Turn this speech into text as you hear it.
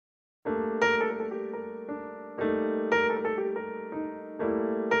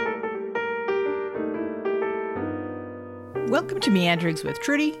Welcome to Meanderings with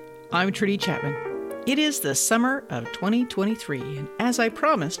Trudy. I'm Trudy Chapman. It is the summer of 2023, and as I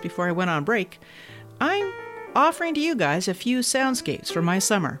promised before I went on break, I'm offering to you guys a few soundscapes from my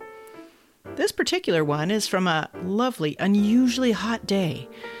summer. This particular one is from a lovely, unusually hot day,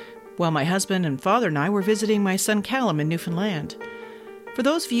 while my husband and father and I were visiting my son Callum in Newfoundland. For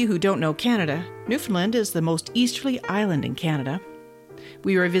those of you who don't know Canada, Newfoundland is the most easterly island in Canada.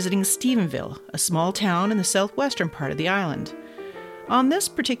 We were visiting Stephenville, a small town in the southwestern part of the island. On this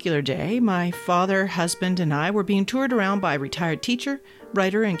particular day, my father, husband, and I were being toured around by retired teacher,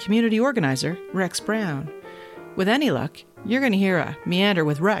 writer, and community organizer Rex Brown. With any luck, you're going to hear a Meander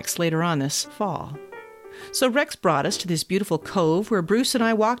with Rex later on this fall. So Rex brought us to this beautiful cove where Bruce and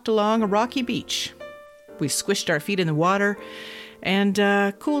I walked along a rocky beach. We squished our feet in the water and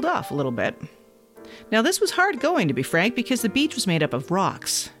cooled off a little bit. Now this was hard going, to be frank, because the beach was made up of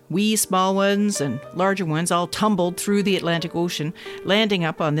rocks. Wee small ones and larger ones all tumbled through the Atlantic Ocean, landing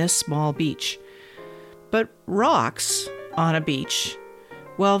up on this small beach. But rocks on a beach,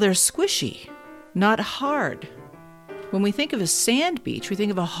 well, they're squishy, not hard. When we think of a sand beach, we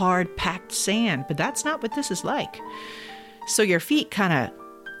think of a hard, packed sand, but that's not what this is like. So your feet kind of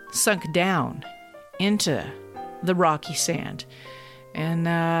sunk down into the rocky sand,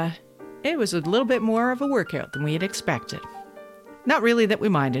 and it was a little bit more of a workout than we had expected. Not really that we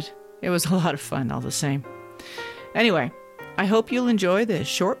minded. It was a lot of fun all the same. Anyway, I hope you'll enjoy this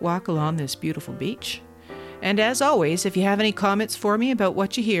short walk along this beautiful beach. And as always, if you have any comments for me about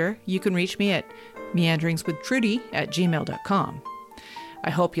what you hear, you can reach me at meanderingswithtrudy@gmail.com. I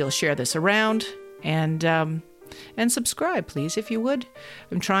hope you'll share this around and subscribe, please, if you would.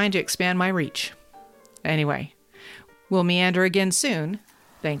 I'm trying to expand my reach. Anyway, we'll meander again soon.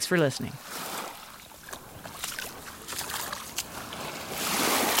 Thanks for listening.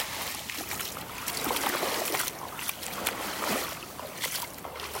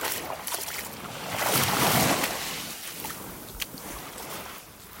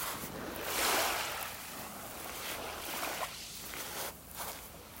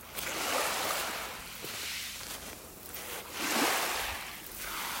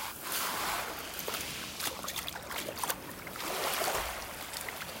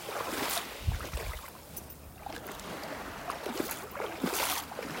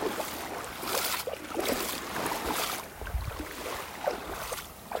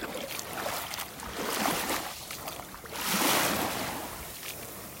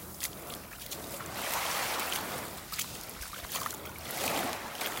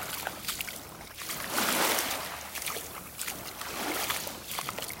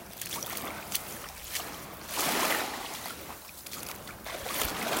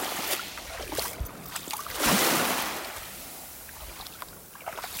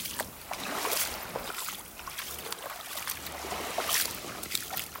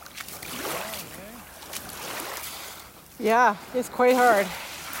 Yeah, it's quite hard.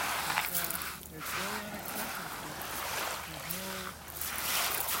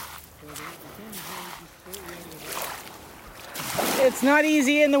 It's not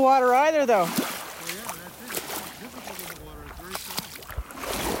easy in the water either, though. Well, yeah, that's it. It's difficult in the water. It's very soft.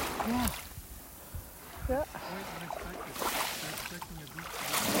 Yeah. Yeah. Quite unexpected. I'm expecting a beach to be.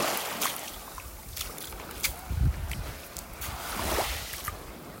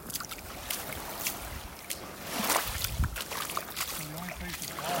 The only place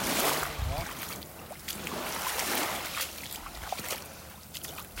it's off is walking.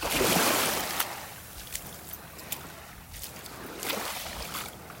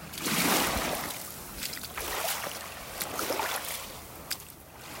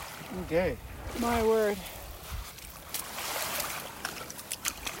 Okay. My word.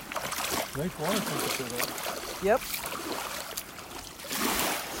 Nice water temperature though. Yep.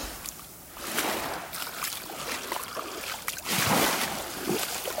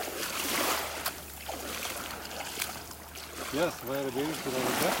 Yes, if I had a babysit, I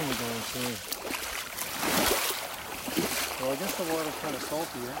would definitely go insane. Well, I guess the water's kind of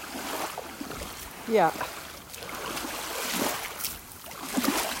salty, eh? Yeah.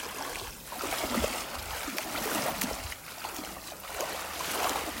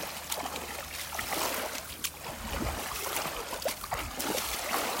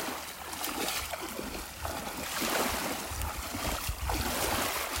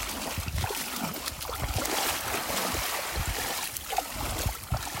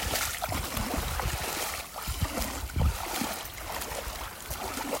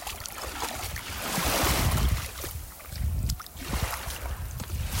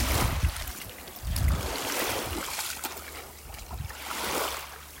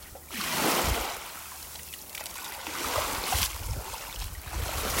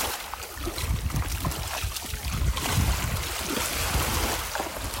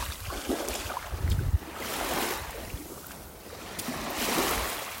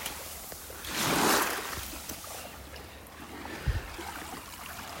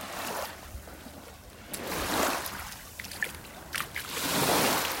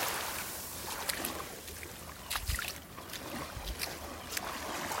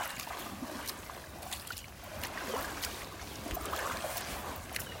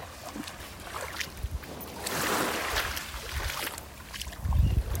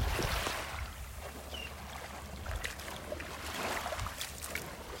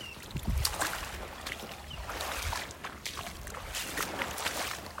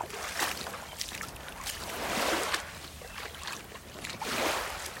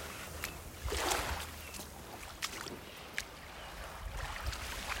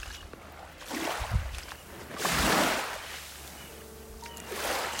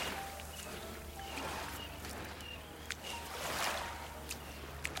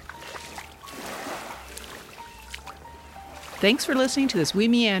 Thanks for listening to this wee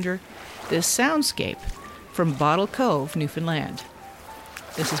meander, this soundscape from Bottle Cove, Newfoundland.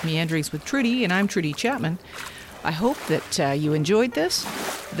 This is Meanderings with Trudy, and I'm Trudy Chapman. I hope that you enjoyed this,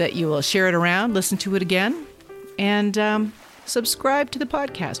 that you will share it around, listen to it again, and subscribe to the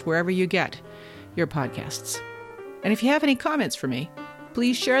podcast wherever you get your podcasts. And if you have any comments for me,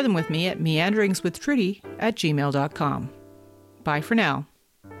 please share them with me at meanderingswithtrudy@gmail.com. Bye for now.